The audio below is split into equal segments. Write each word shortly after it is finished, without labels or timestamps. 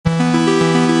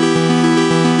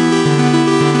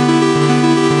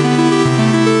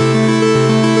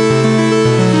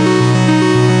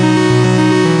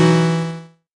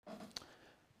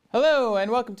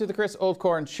welcome to the Chris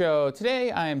Oldcorn Show.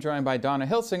 Today I am joined by Donna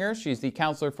Hilsinger. She's the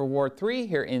counselor for Ward 3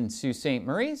 here in Sault Ste.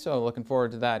 Marie, so looking forward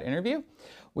to that interview.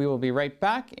 We will be right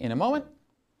back in a moment.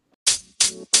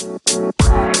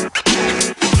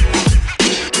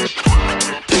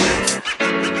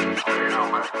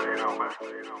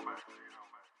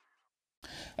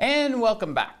 And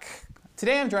welcome back.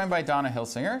 Today I'm joined by Donna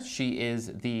Hilsinger. She is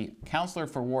the counselor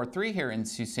for Ward 3 here in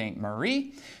Sault Ste.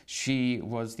 Marie. She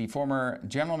was the former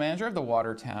general manager of the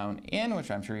Watertown Inn,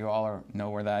 which I'm sure you all know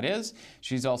where that is.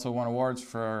 She's also won awards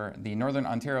for the Northern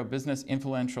Ontario Business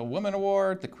Influential Woman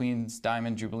Award, the Queen's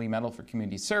Diamond Jubilee Medal for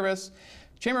Community Service,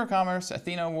 Chamber of Commerce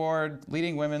Athena Award,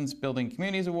 Leading Women's Building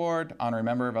Communities Award, Honorary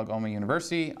Member of Algoma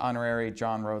University, Honorary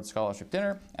John Rhodes Scholarship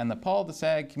Dinner, and the Paul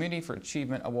Desag Community for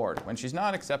Achievement Award. When she's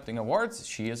not accepting awards,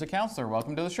 she is a counselor.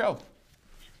 Welcome to the show.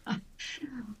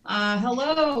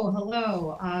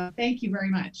 Hello. Thank you very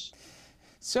much.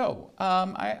 So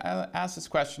I ask this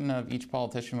question of each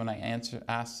politician when I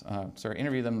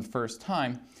interview them the first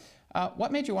time.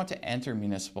 What made you want to enter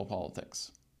municipal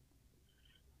politics?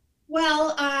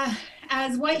 Well,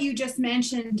 as what you just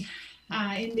mentioned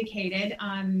indicated,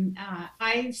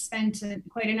 I've spent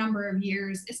quite a number of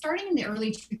years, starting in the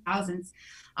early 2000s,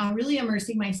 really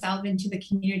immersing myself into the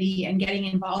community and getting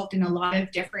involved in a lot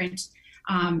of different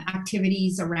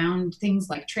activities around things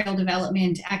like trail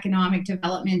development, economic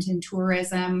development, and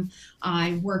tourism.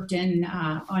 I've worked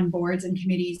on boards and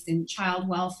committees in child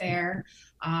welfare,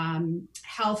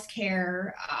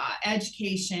 healthcare,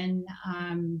 education.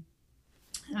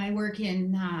 I work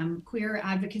in queer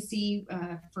advocacy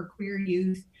for queer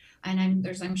youth, and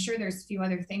I'm sure there's a few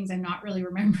other things I'm not really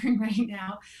remembering right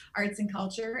now, arts and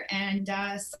culture. And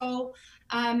so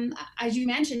as you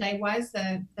mentioned, I was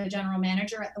the general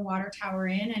manager at the Water Tower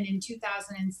Inn, and in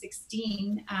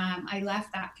 2016 I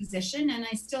left that position, and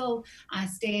I still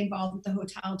stay involved with the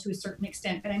hotel to a certain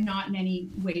extent, but I'm not in any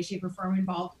way, shape, or form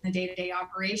involved in the day-to-day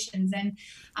operations. And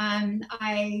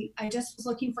I just was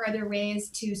looking for other ways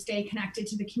to stay connected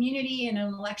to the community, and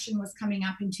an election was coming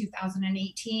up in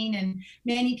 2018, and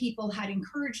many people had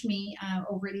encouraged me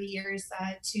over the years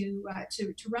to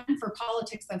run for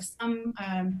politics of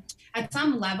at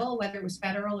some level, whether it was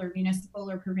federal or municipal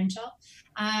or provincial.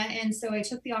 And so I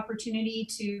took the opportunity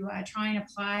to try and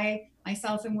apply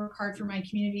myself and work hard for my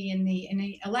community in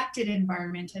the elected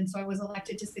environment. And so I was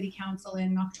elected to City Council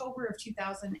in October of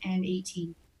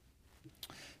 2018.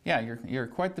 Yeah, you're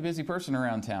quite the busy person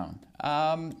around town.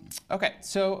 Okay,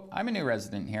 so I'm a new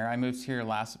resident here. I moved here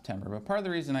last September, but part of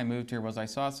the reason I moved here was I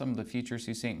saw some of the future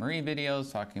Sault Ste. Marie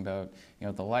videos talking about,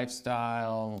 the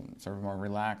lifestyle, sort of more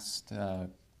relaxed,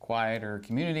 quieter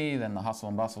community than the hustle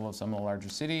and bustle of some of the larger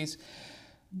cities.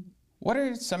 What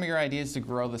are some of your ideas to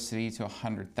grow the city to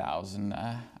 100,000?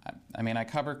 I mean, I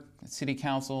cover city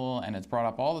council, and it's brought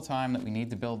up all the time that we need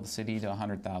to build the city to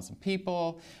 100,000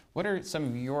 people. What are some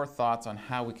of your thoughts on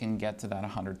how we can get to that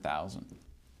 100,000?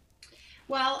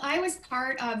 Well, I was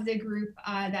part of the group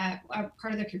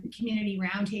part of the community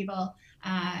roundtable,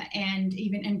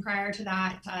 and prior to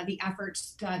that, the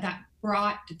efforts that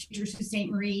brought the Future Sault Ste.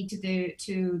 Marie to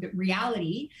the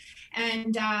reality.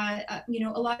 And a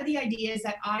lot of the ideas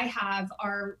that I have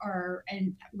are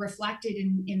reflected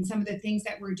in some of the things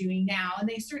that we're doing now, and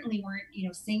they certainly weren't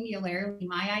singularly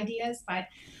my ideas, but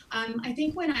I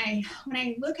think when I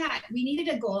look at, we needed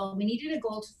a goal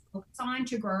to focus on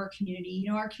to grow our community.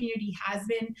 Our community has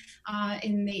been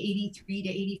in the 83 to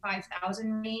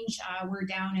 85,000 range. We're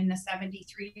down in the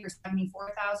 73 or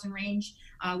 74,000 range.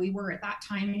 We were at that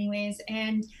time anyways.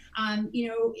 And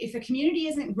if a community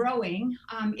isn't growing,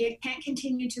 it can't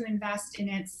continue to invest in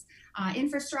its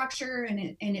infrastructure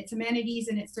and its amenities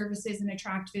and its services and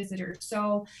attract visitors.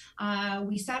 So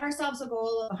we set ourselves a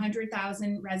goal of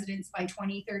 100,000 residents by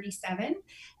 2037.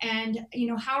 And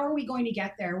how are we going to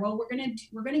get there? Well, we're going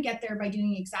to get there by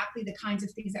doing exactly the kinds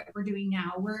of things that we're doing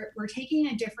now. We're taking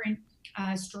a different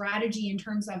strategy in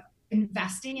terms of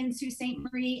investing in Sault Ste.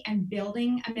 Marie and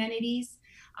building amenities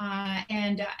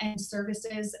and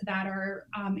services that are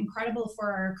incredible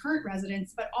for our current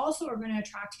residents, but also are going to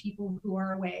attract people who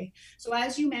are away. So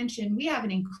as you mentioned, we have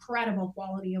an incredible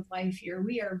quality of life here.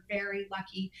 We are very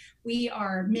lucky. We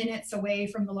are minutes away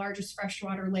from the largest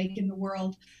freshwater lake in the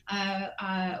world.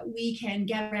 We can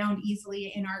get around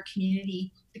easily in our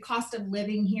community. The cost of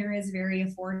living here is very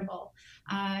affordable.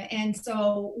 And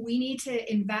so we need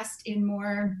to invest in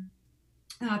more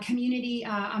community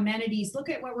amenities. Look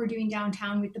at what we're doing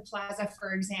downtown with the plaza,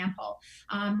 for example.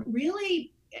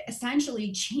 Really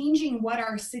essentially changing what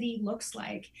our city looks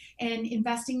like and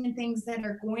investing in things that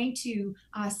are going to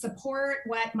support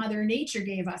what Mother Nature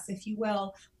gave us, if you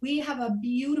will. We have a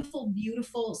beautiful,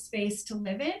 beautiful space to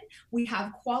live in. We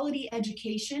have quality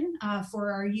education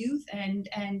for our youth and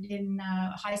in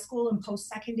high school and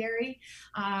post-secondary.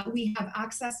 We have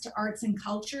access to arts and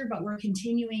culture, but we're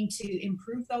continuing to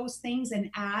improve those things and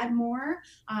add more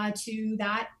to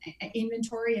that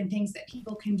inventory and things that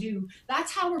people can do.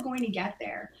 That's how we're going to get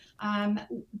there.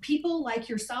 People like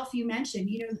yourself, you mentioned,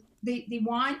 they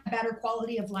want a better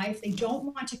quality of life. They don't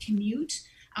want to commute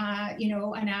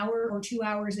an hour or 2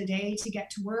 hours a day to get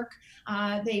to work.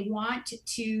 They want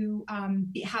to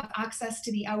have access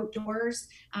to the outdoors.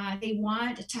 They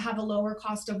want to have a lower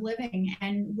cost of living,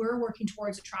 and we're working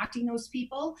towards attracting those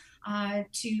people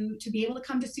to be able to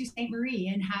come to Sault Ste. Marie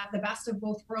and have the best of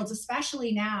both worlds,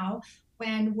 especially now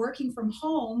when working from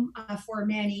home for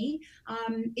many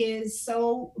is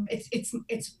so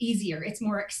it's easier, it's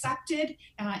more accepted,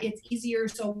 it's easier.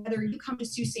 So whether you come to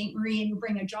Sault Ste. Marie and you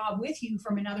bring a job with you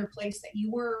from another place that you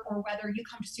were, or whether you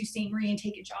come to Sault Ste. Marie and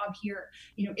take a job here,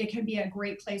 it can be a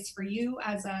great place for you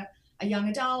as a young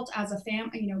adult, as a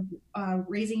family,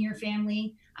 raising your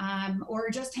family, or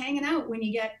just hanging out when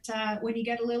you get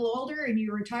a little older and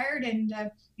you're retired and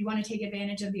you want to take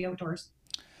advantage of the outdoors.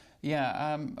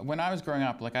 Yeah, when I was growing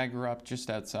up, I grew up just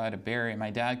outside of Barrie, and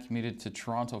my dad commuted to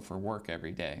Toronto for work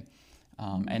every day.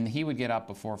 And he would get up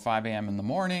before 5 a.m. in the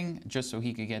morning just so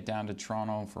he could get down to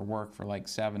Toronto for work for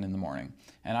 7 in the morning.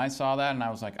 And I saw that and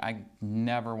I was like, I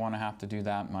never want to have to do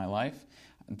that in my life.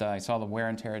 I saw the wear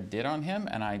and tear it did on him,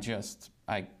 and I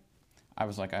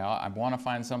was like, I want to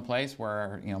find some place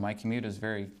where my commute is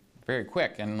very, very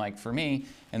quick. And for me,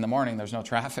 in the morning, there's no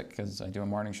traffic because I do a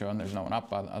morning show and there's no one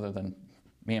up other than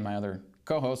me and my other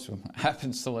co-host, who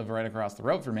happens to live right across the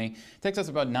road from me. It takes us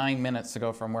about 9 minutes to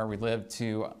go from where we live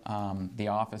to the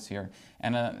office here.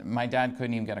 And my dad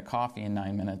couldn't even get a coffee in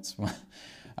 9 minutes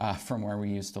from where we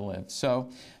used to live. So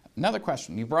another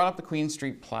question, you brought up the Queen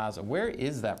Street Plaza. Where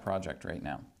is that project right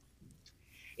now?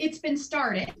 It's been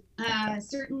started.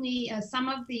 Certainly some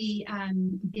of the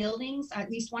buildings,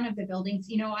 at least one of the buildings,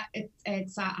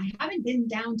 I haven't been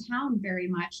downtown very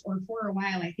much or for a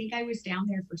while. I think I was down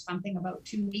there for something about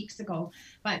 2 weeks ago.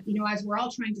 But, as we're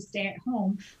all trying to stay at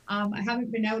home, I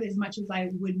haven't been out as much as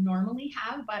I would normally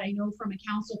have. But I know from a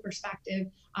council perspective,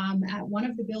 one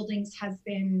of the buildings has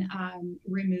been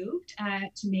removed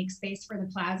to make space for the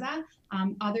plaza.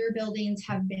 Other buildings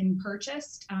have been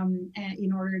purchased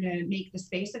in order to make the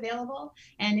space available.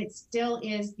 And it still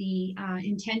is the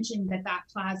intention that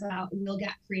plaza will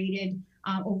get created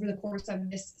over the course of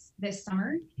this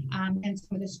summer, and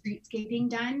some of the streetscaping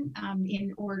done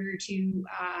in order to,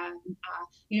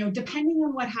 depending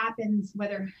on what happens,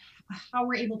 how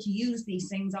we're able to use these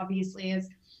things obviously is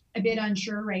a bit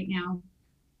unsure right now.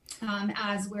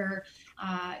 As we're,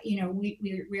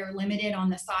 we are limited on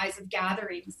the size of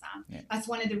gatherings. That's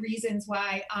one of the reasons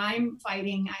why I'm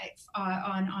fighting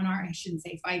I shouldn't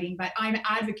say fighting, but I'm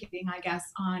advocating, I guess,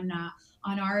 on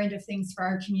our end of things for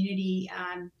our community.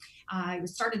 I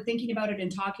started thinking about it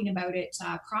and talking about it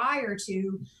prior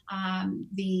to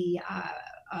the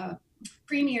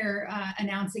Premier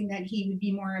announcing that he would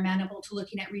be more amenable to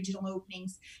looking at regional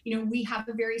openings. We have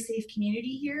a very safe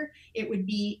community here. It would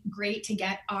be great to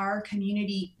get our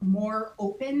community more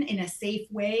open in a safe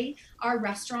way. Our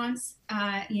restaurants,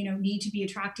 need to be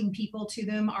attracting people to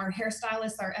them. Our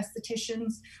hairstylists, our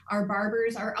estheticians, our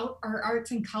barbers, our arts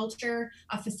and culture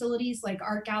facilities like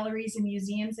art galleries and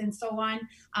museums and so on.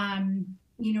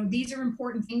 These are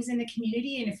important things in the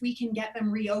community, and if we can get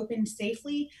them reopened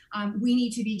safely, we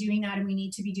need to be doing that, and we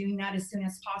need to be doing that as soon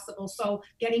as possible. So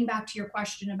getting back to your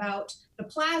question about the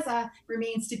plaza,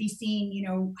 remains to be seen,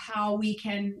 how we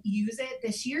can use it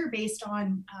this year based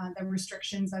on the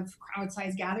restrictions of crowd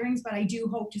size gatherings. But I do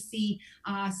hope to see,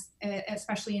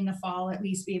 especially in the fall, at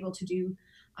least be able to do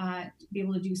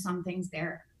some things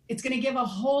there. It's going to give a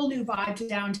whole new vibe to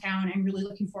downtown. I'm really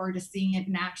looking forward to seeing it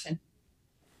in action.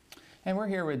 And we're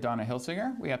here with Donna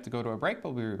Hilsinger. We have to go to a break,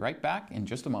 but we'll be right back in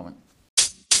just a moment.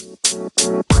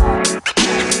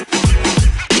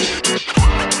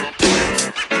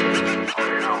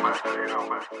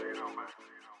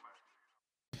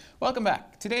 Welcome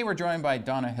back. Today we're joined by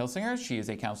Donna Hilsinger. She is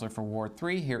a councillor for Ward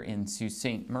 3 here in Sault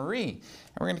Ste. Marie. And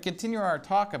we're going to continue our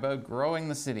talk about growing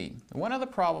the city. One of the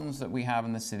problems that we have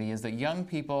in the city is that young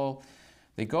people,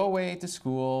 they go away to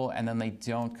school and then they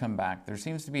don't come back. There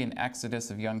seems to be an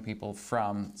exodus of young people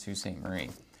from Sault Ste.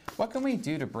 Marie. What can we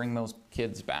do to bring those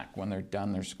kids back when they're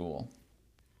done their school?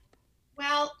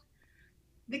 Well,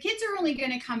 the kids are only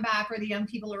going to come back, or the young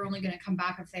people are only going to come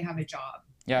back if they have a job.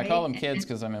 Yeah, I right? call them kids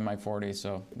because I'm in my 40s,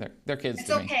 so they're kids It's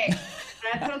to me. okay.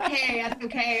 That's okay. That's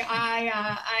okay.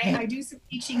 I do some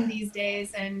teaching these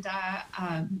days, and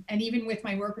even with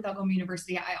my work with Algoma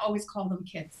University, I always call them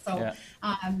kids. So, Yeah.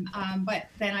 but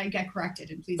then I get corrected,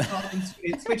 and please call them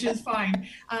students, which is fine.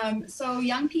 So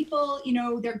young people, you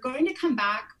know, they're going to come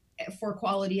back for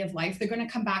quality of life. They're going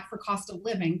to come back for cost of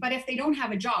living. But if they don't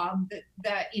have a job,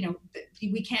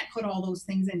 we can't put all those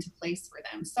things into place for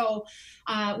them. So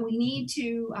we need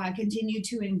to continue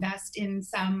to invest in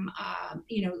some,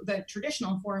 the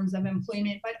traditional forms of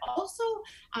employment, but also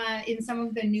in some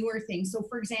of the newer things. So,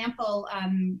 for example,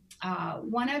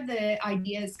 one of the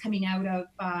ideas coming out of,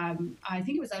 I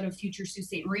think it was out of Future Sault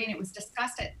Ste. Marie, and it was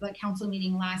discussed at the council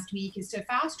meeting last week, is to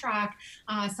fast track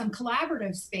some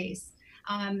collaborative space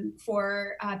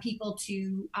for people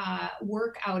to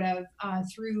work out of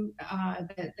through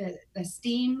the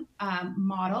STEAM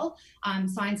model,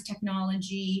 science,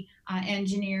 technology,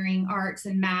 engineering, arts,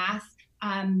 and math.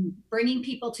 Bringing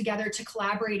people together to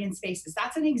collaborate in spaces.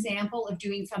 That's an example of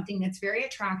doing something that's very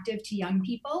attractive to young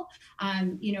people.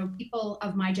 People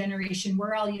of my generation,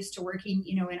 we're all used to working,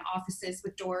 in offices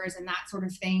with doors and that sort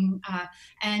of thing.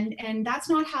 And that's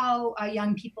not how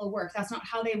young people work. That's not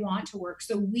how they want to work.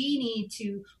 So we need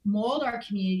to mold our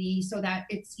community so that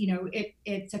it's,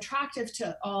 it's attractive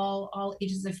to all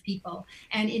ages of people,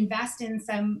 and invest in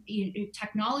some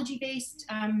technology-based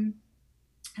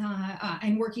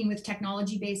and working with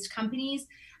technology-based companies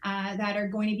that are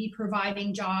going to be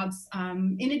providing jobs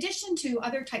in addition to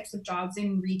other types of jobs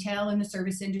in retail and the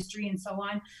service industry and so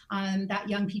on, that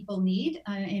young people need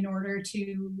in order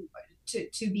to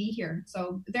be here.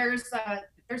 So there's a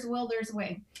will, there's a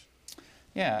way.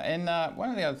 Yeah, and one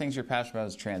of the other things you're passionate about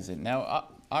is transit. Now,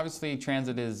 obviously,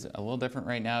 transit is a little different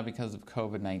right now because of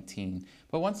COVID-19.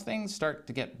 But once things start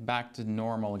to get back to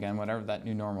normal again, whatever that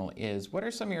new normal is, what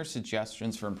are some of your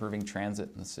suggestions for improving transit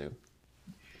in the Soo?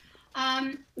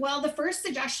 Well, the first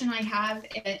suggestion I have,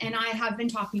 and I have been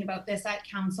talking about this at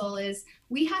council, is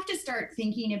we have to start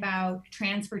thinking about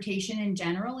transportation in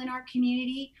general in our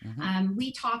community. Mm-hmm.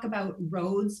 We talk about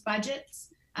roads budgets.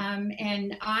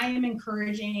 And I am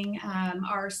encouraging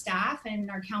our staff and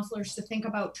our councillors to think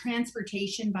about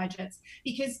transportation budgets,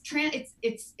 because transit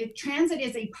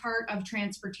is a part of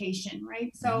transportation,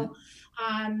 right? So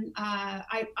my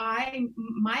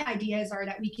ideas are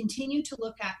that we continue to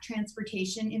look at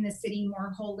transportation in the city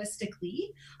more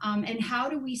holistically, and how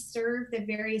do we serve the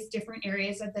various different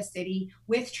areas of the city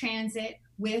with transit,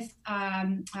 with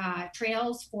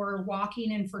trails for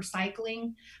walking and for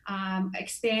cycling,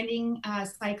 expanding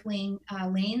cycling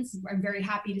lanes. I'm very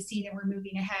happy to see that we're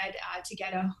moving ahead to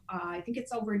get I think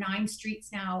it's over 9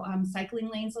 streets now, cycling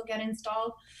lanes will get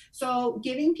installed. So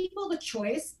giving people the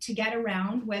choice to get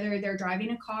around, whether they're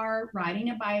driving a car, riding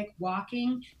a bike,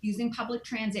 walking, using public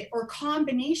transit, or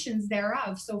combinations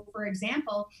thereof. So for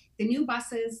example, the new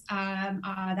buses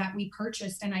that we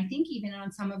purchased, and I think even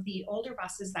on some of the older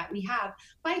buses that we have,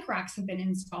 bike racks have been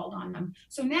installed on them.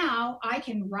 So now I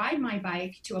can ride my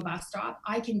bike to a bus stop,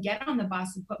 I can get on the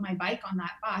bus and put my bike on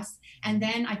that bus, and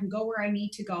then I can go where I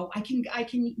need to go. I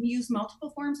can use multiple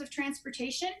forms of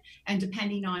transportation, and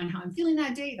depending on how I'm feeling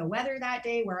that day, the weather that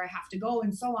day, where I have to go,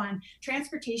 and so on,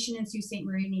 transportation in Sault Ste.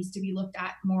 Marie needs to be looked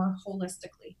at more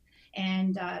holistically.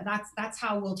 And that's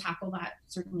how we'll tackle that,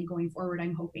 certainly going forward,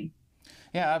 I'm hoping.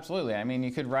 Yeah, absolutely. I mean,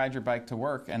 you could ride your bike to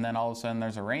work, and then all of a sudden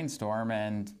there's a rainstorm,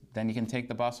 and then you can take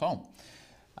the bus home.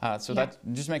 That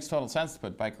just makes total sense to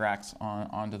put bike racks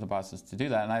onto the buses to do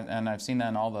that. And I've seen that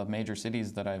in all the major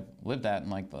cities that I've lived at in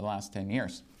like the last 10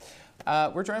 years.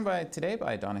 We're joined today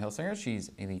by Donna Hilsinger. She's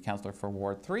the councillor for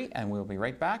Ward 3, and we'll be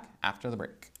right back after the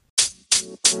break.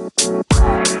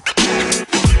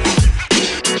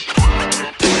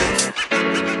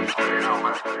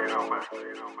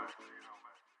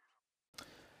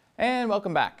 And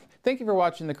welcome back. Thank you for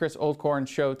watching the Chris Oldcorn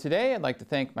Show today. I'd like to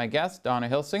thank my guest, Donna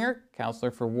Hilsinger,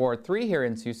 councillor for Ward 3 here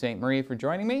in Sault Ste. Marie, for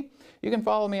joining me. You can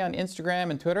follow me on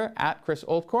Instagram and Twitter at Chris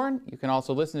Oldcorn. You can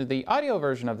also listen to the audio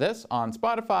version of this on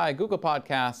Spotify, Google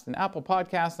Podcasts, and Apple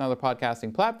Podcasts, and other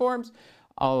podcasting platforms.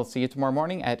 I'll see you tomorrow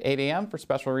morning at 8 a.m. for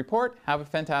Special Report. Have a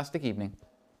fantastic evening.